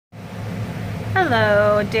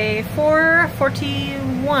Hello, day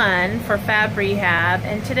 441 for Fab Rehab,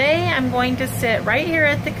 and today I'm going to sit right here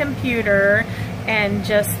at the computer and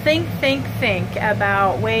just think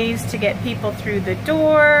about ways to get people through the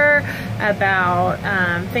door, about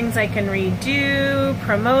things I can redo,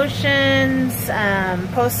 promotions,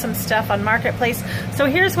 post some stuff on Marketplace. So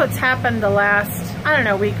here's what's happened the last, I don't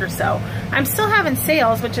know, week or so. I'm still having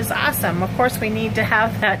sales, which is awesome. Of course, we need to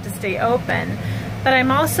have that to stay open. But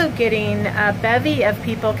I'm also getting a bevy of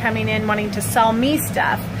people coming in wanting to sell me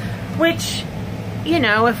stuff, which, you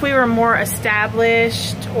know, if we were more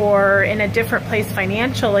established or in a different place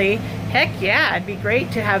financially, heck yeah, it'd be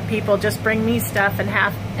great to have people just bring me stuff and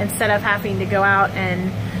instead of having to go out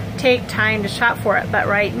and take time to shop for it. But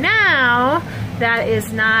right now, that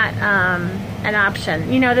is not an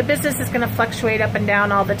option. You know, the business is going to fluctuate up and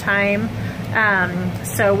down all the time.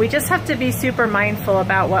 So we just have to be super mindful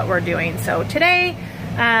about what we're doing. So today,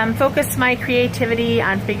 focus my creativity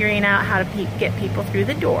on figuring out how to get people through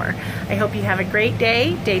the door. I hope you have a great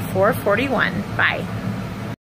day, day 441. Bye.